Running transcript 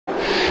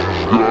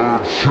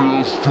a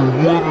chance to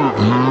win it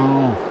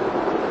here.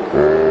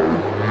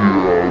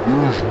 Yeah,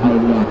 there's no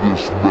way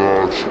this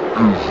match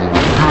isn't.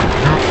 You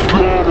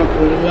gotta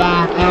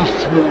believe this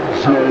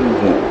one's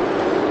over.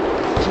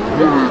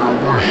 Wait, are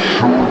we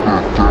sure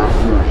that was?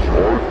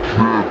 I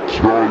can't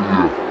tell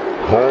you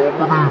how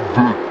many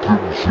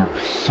victims have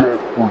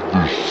suffered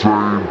the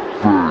same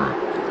fate.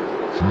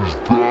 She's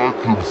back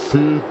in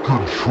full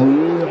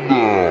control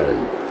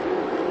now.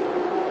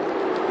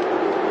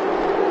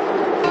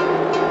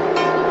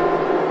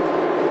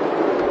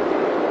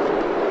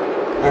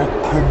 A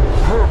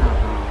competitor.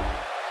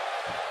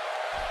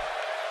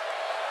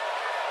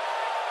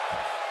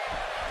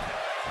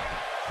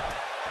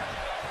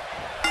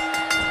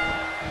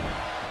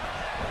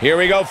 Here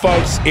we go,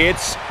 folks.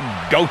 It's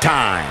go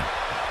time.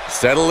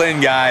 Settle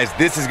in, guys.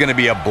 This is going to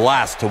be a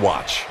blast to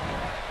watch.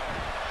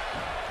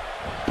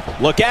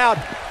 Look out.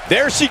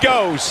 There she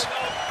goes.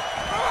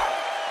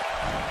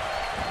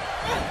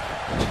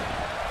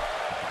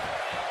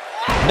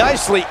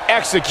 Nicely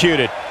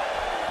executed.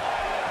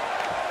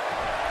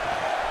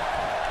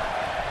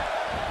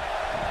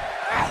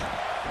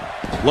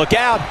 Look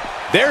out.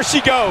 There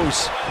she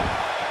goes.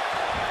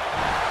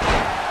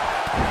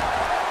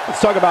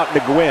 Let's talk about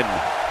Nguyen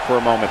for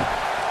a moment.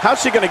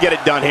 How's she going to get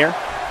it done here?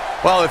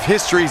 Well, if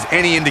history's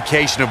any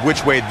indication of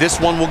which way this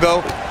one will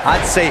go,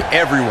 I'd say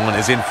everyone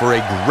is in for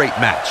a great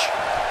match.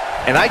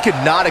 And I could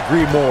not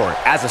agree more.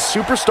 As a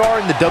superstar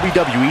in the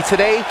WWE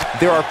today,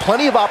 there are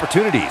plenty of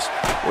opportunities.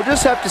 We'll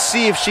just have to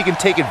see if she can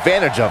take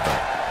advantage of them.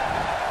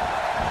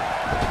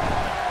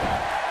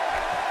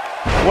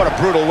 What a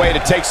brutal way to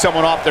take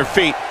someone off their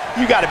feet.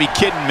 You got to be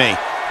kidding me.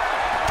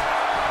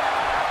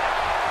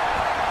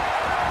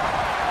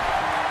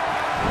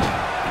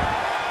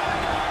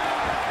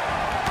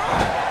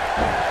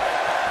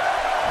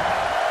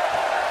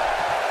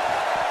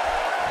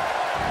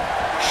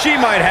 She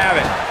might have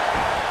it.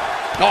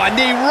 Oh, a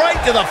knee right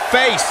to the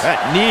face.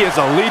 That knee is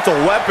a lethal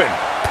weapon.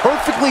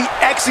 Perfectly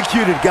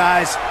executed,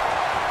 guys.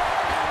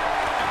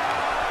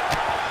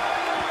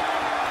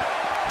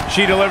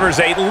 She delivers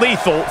a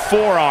lethal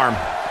forearm.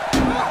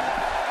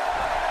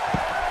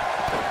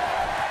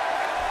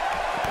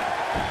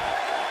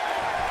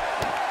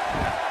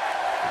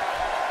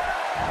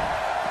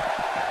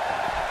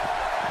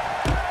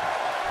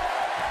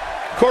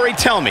 Corey,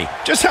 tell me,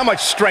 just how much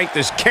strength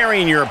does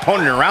carrying your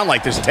opponent around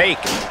like this take?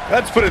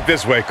 Let's put it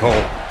this way, Cole.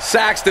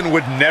 Saxton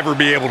would never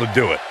be able to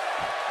do it.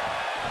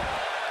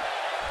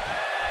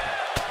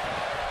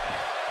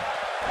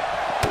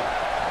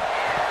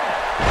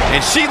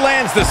 And she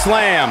lands the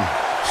slam.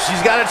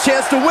 She's got a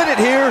chance to win it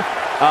here.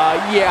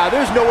 Yeah,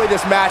 there's no way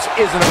this match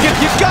isn't.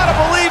 You've got to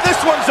believe this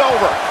one's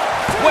over.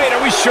 Wait,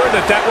 are we sure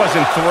that that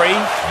wasn't 3?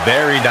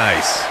 Very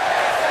nice.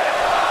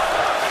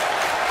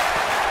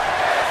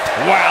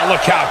 Wow,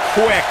 look how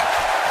quick.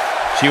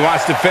 She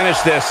wants to finish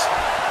this.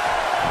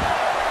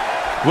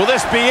 Will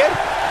this be it?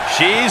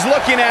 She's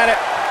looking at it.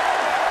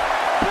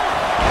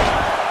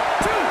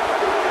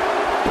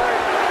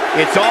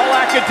 It's all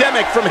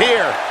academic from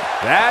here.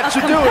 That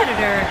should do it. A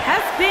competitor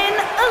has been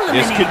eliminated.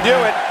 This could do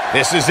it.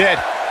 This is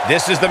it.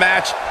 This is the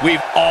match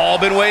we've all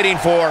been waiting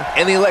for.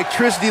 And the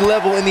electricity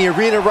level in the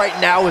arena right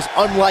now is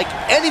unlike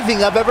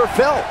anything I've ever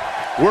felt.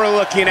 We're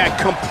looking at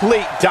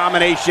complete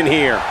domination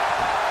here.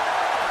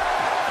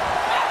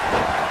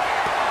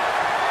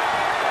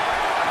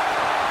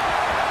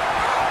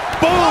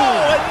 Boom!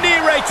 Oh, a knee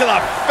right to the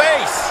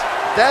face.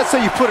 That's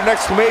how you put an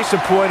exclamation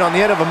point on the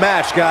end of a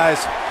match,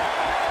 guys.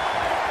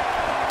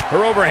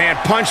 Her overhand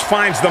punch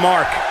finds the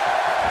mark.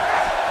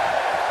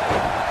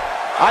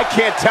 I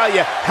can't tell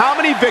you how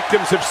many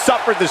victims have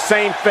suffered the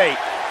same fate.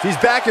 She's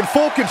back in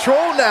full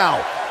control now.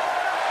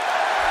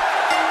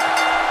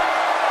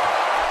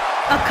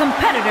 A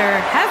competitor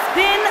has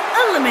been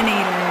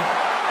eliminated.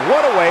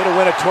 What a way to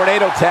win a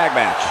tornado tag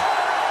match.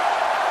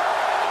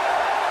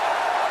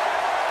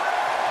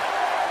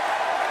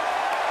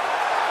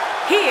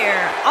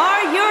 Here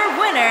are your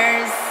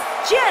winners,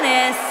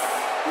 Janice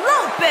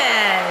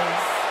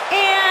Lopez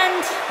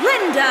and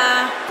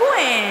Linda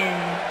Nguyen.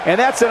 And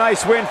that's a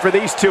nice win for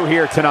these two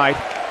here tonight.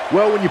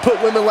 Well, when you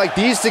put women like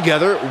these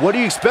together, what do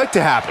you expect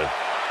to happen?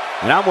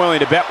 And I'm willing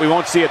to bet we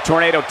won't see a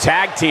tornado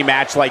tag team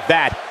match like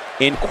that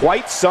in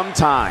quite some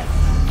time.